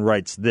tweet and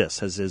writes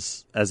this as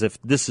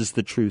if this is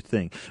the true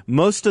thing.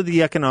 Most of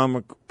the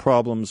economic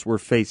problems we're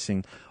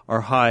facing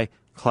are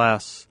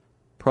high-class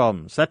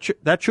problems.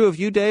 That true of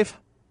you, Dave?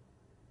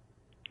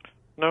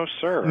 No,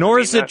 sir. Nor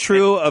is it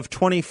true of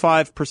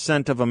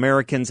 25% of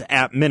Americans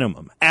at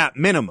minimum,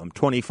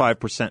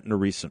 25% in a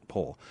recent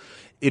poll.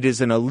 It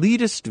is an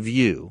elitist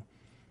view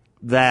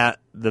that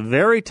the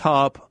very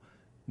top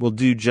will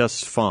do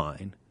just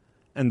fine,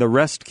 and the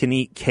rest can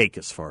eat cake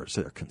as far as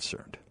they're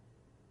concerned.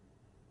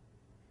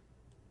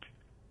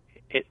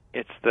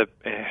 it's the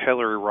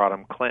Hillary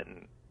Rodham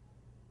Clinton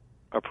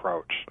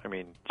approach. I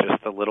mean,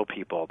 just the little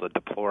people, the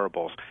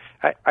deplorables.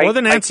 Or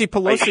the Nancy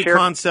Pelosi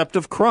concept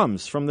of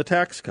crumbs from the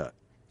tax cut.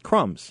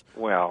 Crumbs.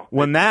 Well,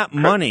 when that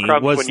money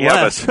was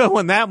less,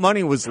 when that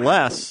money was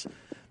less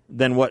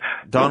than what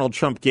Donald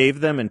Trump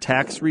gave them in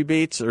tax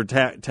rebates or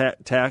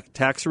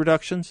tax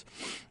reductions,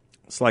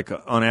 it's like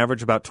on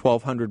average about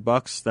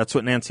 $1,200. That's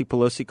what Nancy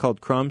Pelosi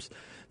called crumbs.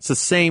 It's the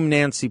same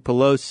Nancy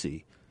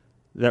Pelosi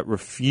that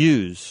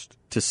refused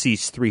to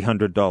cease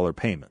 $300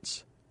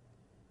 payments.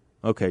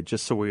 Okay,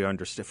 just so we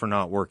understand, for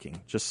not working,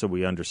 just so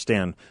we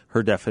understand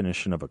her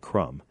definition of a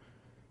crumb.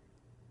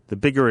 The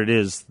bigger it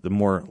is, the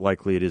more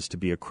likely it is to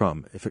be a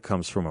crumb if it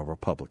comes from a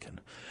Republican.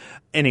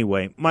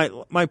 Anyway,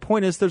 my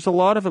point is there's a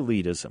lot of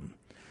elitism,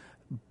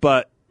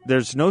 but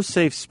there's no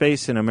safe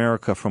space in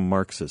America from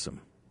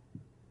Marxism.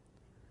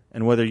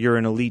 And whether you're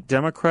an elite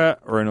Democrat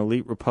or an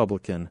elite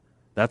Republican,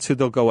 that's who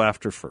they'll go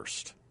after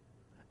first.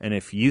 And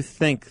if you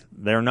think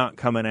they're not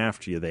coming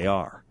after you, they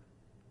are.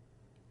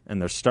 And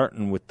they're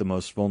starting with the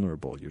most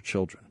vulnerable, your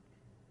children.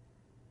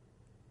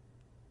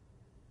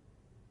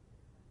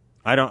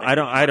 I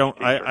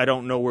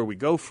don't know where we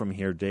go from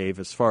here, Dave,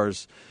 as far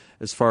as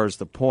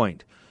the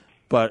point.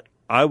 But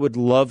I would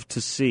love to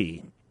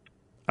see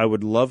the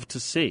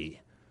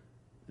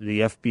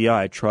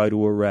FBI try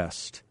to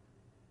arrest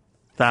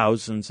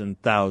thousands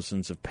and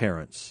thousands of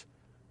parents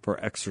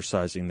for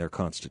exercising their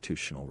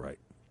constitutional right.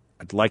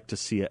 I'd like to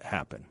see it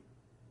happen.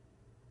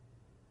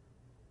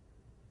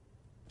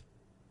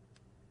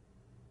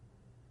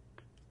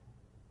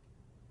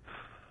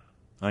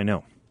 I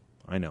know.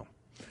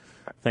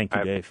 Thank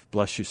you, Dave.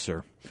 Bless you,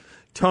 sir.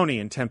 Tony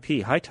in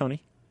Tempe. Hi,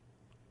 Tony.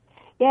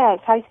 Yes,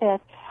 hi, Seth.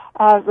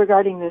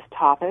 Regarding this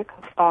topic,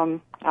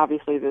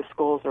 obviously the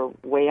schools are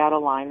way out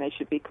of line. They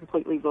should be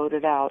completely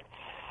voted out.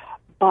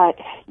 But,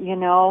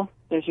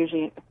 there's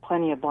usually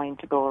plenty of blame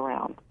to go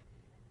around.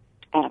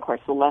 And, of course,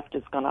 the left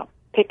is going to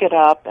pick it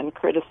up and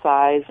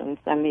criticize and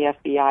send the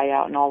FBI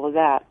out and all of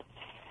that.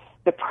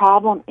 The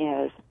problem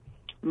is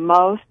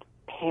most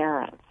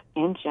parents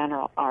in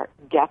general are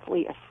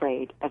deathly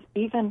afraid of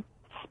even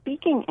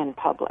speaking in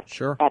public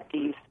at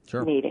these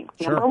meetings.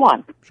 Number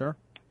one,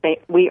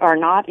 we are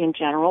not in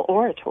general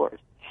orators.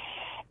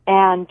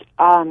 And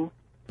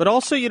but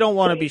also you don't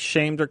want to be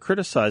shamed or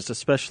criticized,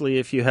 especially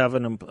if you have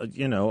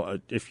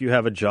if you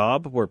have a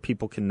job where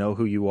people can know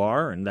who you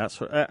are, and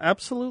that's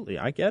absolutely,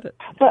 I get it.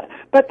 But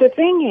the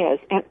thing is,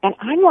 and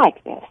I'm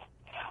like this,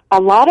 a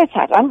lot of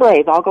times, I'm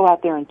brave, I'll go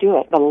out there and do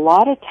it, but a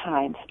lot of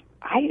times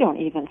I don't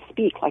even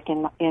speak. Like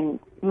in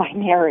my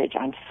marriage,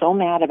 I'm so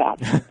mad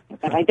about it,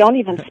 but I don't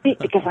even speak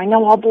because I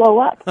know I'll blow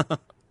up.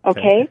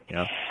 Okay?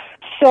 Yeah.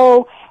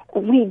 So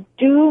we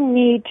do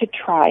need to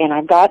try, and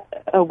I've got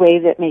a way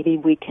that maybe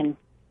we can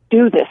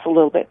do this a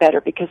little bit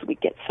better because we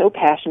get so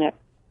passionate,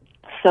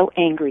 so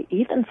angry,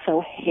 even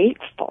so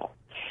hateful.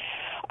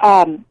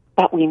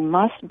 But we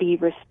must be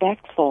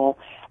respectful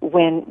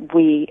when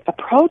we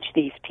approach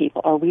these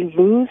people or we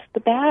lose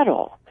the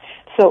battle.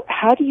 So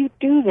how do you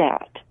do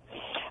that?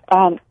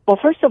 Well,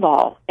 first of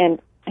all, and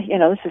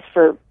this is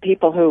for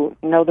people who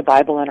know the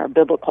Bible and are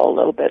biblical a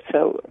little bit,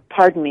 so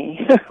pardon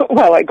me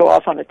while I go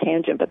off on a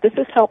tangent, but this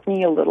has helped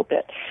me a little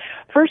bit.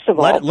 First of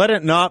all... Let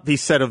it not be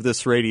said of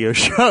this radio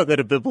show that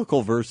a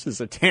biblical verse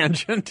is a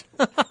tangent.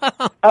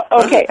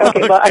 Okay.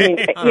 Well, I mean,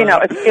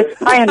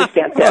 it's I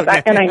understand that,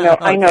 okay. And I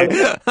know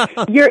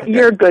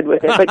you're good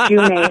with it, but you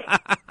may...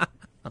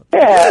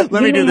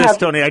 Let me do this,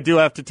 Tony. I do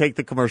have to take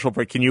the commercial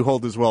break. Can you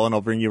hold as well, and I'll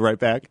bring you right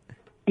back?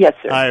 Yes,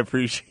 sir. I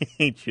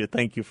appreciate you.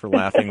 Thank you for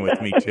laughing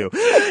with me, too.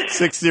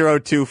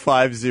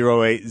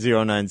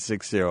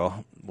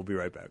 602-508-0960. We'll be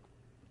right back.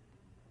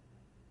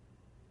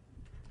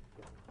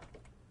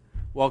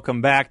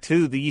 Welcome back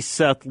to the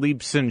Seth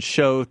Leibsohn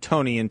Show.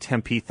 Tony in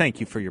Tempe, thank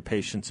you for your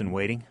patience in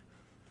waiting.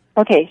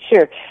 Okay,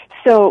 sure.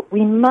 So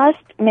we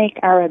must make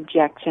our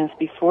objections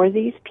before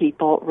these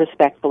people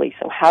respectfully.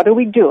 So how do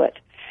we do it?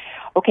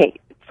 Okay,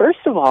 first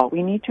of all,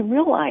 we need to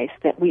realize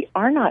that we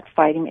are not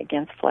fighting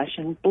against flesh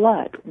and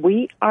blood.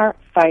 We are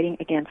fighting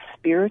against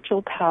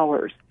spiritual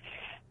powers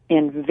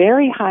in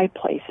very high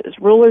places,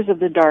 rulers of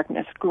the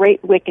darkness,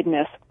 great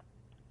wickedness.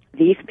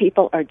 These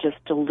people are just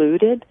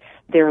deluded.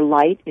 Their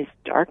light is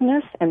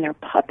darkness, and they're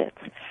puppets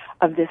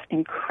of this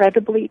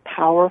incredibly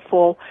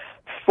powerful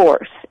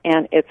force,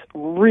 and it's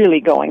really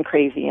going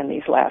crazy in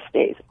these last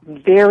days.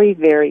 Very,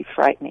 very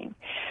frightening.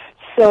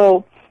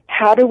 So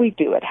how do we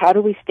do it? How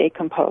do we stay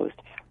composed?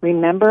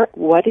 Remember,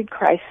 what did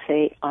Christ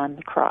say on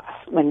the cross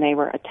when they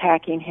were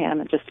attacking him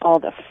and just all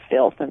the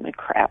filth and the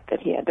crap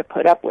that he had to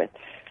put up with?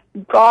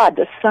 God,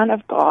 the Son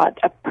of God,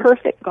 a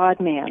perfect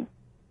God-man,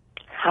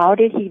 how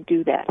did he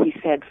do that? He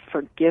said,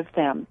 forgive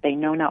them. They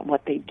know not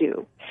what they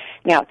do.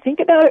 Now, think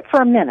about it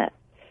for a minute.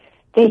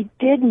 They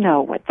did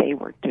know what they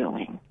were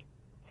doing.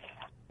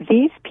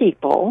 These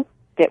people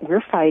that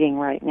we're fighting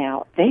right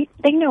now, they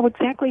know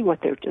exactly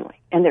what they're doing,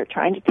 and they're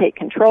trying to take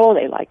control.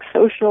 They like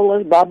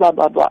socialism, blah, blah,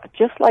 blah, blah,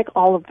 just like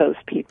all of those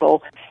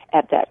people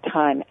at that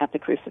time at the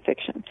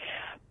crucifixion.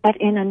 But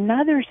in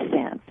another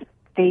sense,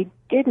 they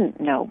didn't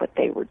know what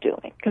they were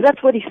doing. Because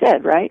that's what he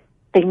said, right?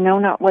 They know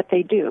not what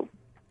they do.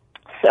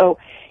 So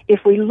if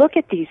we look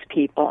at these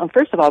people, and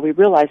first of all, we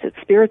realize it's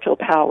spiritual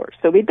power,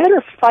 so we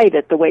better fight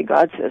it the way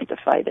God says to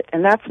fight it.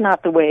 And that's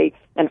not the way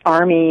an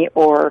army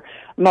or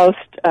most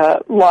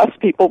lost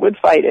people would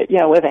fight it,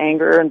 with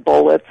anger and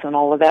bullets and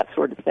all of that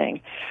sort of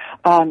thing.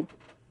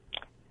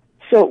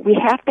 So we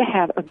have to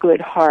have a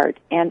good heart.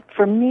 And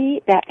for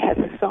me, that has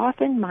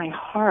softened my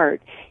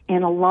heart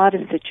in a lot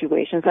of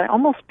situations. I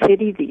almost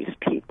pity these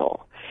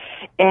people.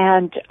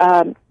 And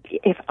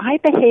if I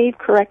behave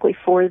correctly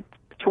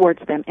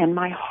towards them and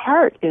my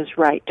heart is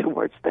right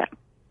towards them,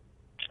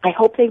 I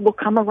hope they will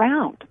come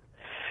around.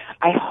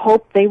 I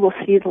hope they will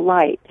see the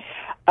light.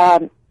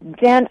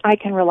 Then I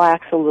can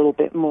relax a little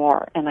bit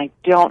more, and I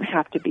don't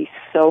have to be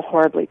so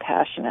horribly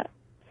passionate.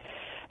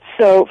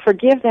 So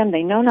forgive them,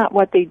 they know not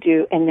what they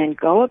do, and then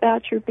go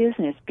about your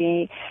business.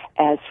 Be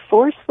as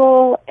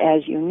forceful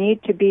as you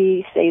need to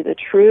be. Say the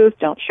truth.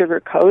 Don't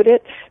sugarcoat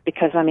it,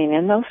 because,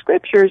 in those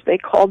scriptures, they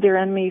called their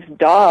enemies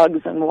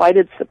dogs and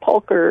whited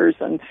sepulchres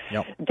and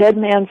dead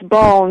man's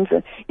bones,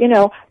 and,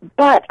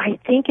 but I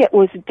think it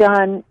was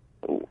done.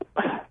 Do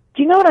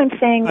you know what I'm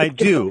saying? I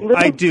do.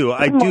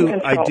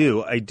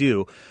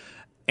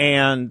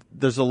 And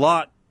there's a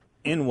lot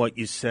in what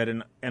you said,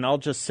 and I'll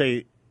just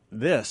say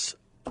this.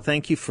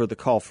 Thank you for the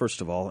call, first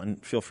of all,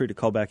 and feel free to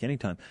call back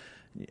anytime.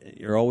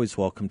 You're always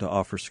welcome to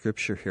offer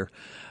scripture here.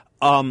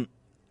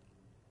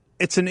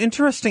 It's an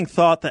interesting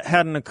thought that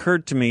hadn't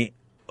occurred to me,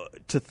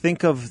 to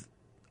think of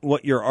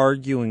what you're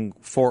arguing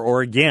for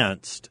or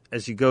against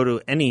as you go to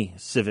any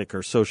civic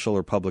or social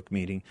or public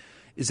meeting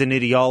is an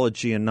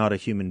ideology and not a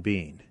human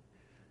being.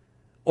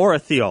 Or a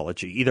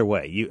theology, either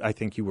way. I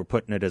think you were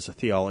putting it as a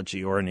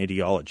theology or an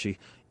ideology.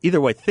 Either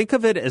way, think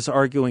of it as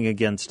arguing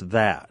against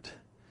that.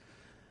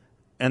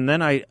 And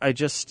then I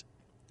just,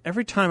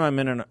 every time I'm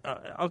in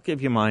I'll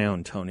give you my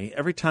own, Tony.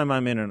 Every time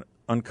I'm in an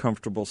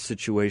uncomfortable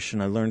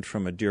situation, I learned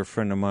from a dear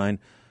friend of mine,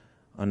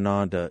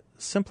 Ananda,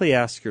 simply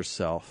ask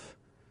yourself,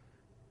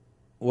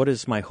 what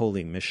is my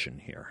holy mission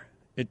here?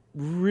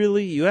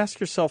 You ask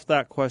yourself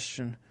that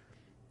question,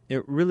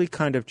 it really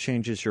kind of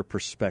changes your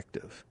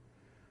perspective.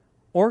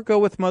 Or go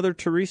with Mother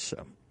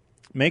Teresa.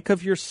 Make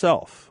of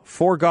yourself,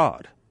 for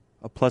God,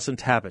 a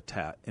pleasant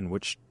habitat in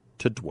which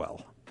to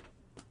dwell.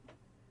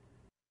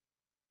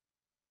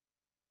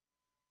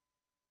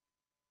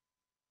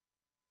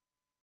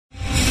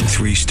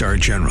 3-star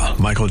General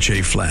Michael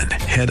J. Flynn,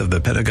 head of the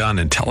Pentagon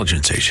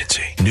Intelligence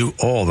Agency, knew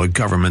all the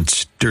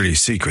government's dirty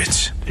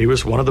secrets. He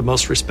was one of the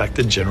most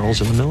respected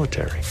generals in the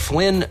military.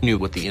 Flynn knew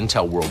what the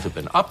intel world had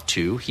been up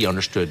to. He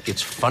understood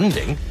its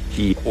funding.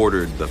 He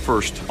ordered the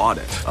first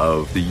audit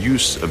of the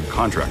use of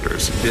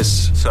contractors.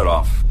 This set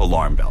off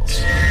alarm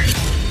bells.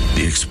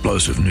 The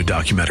explosive new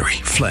documentary,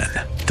 Flynn,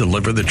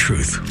 Deliver the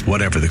Truth,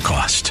 Whatever the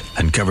Cost,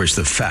 uncovers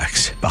the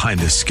facts behind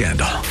this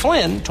scandal.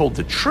 Flynn told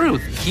the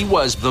truth. He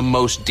was the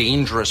most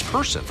dangerous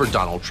person for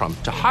Donald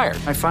Trump to hire.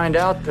 I find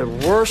out the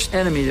worst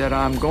enemy that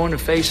I'm going to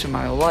face in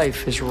my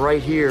life is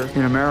right here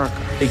in America.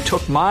 They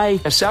took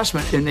my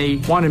assessment and they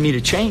wanted me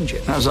to change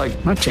it. And I was like,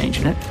 I'm not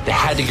changing it. They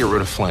had to get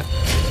rid of Flynn.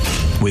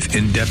 With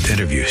in-depth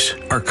interviews,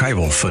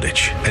 archival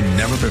footage, and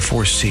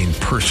never-before-seen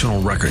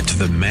personal records of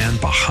the man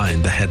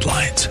behind the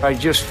headlines. I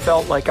just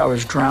felt like I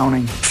was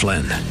drowning.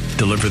 Flynn,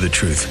 Deliver the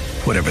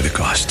Truth, Whatever the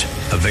Cost.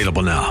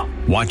 Available now.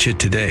 Watch it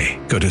today.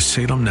 Go to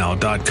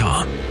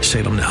salemnow.com.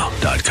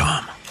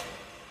 salemnow.com.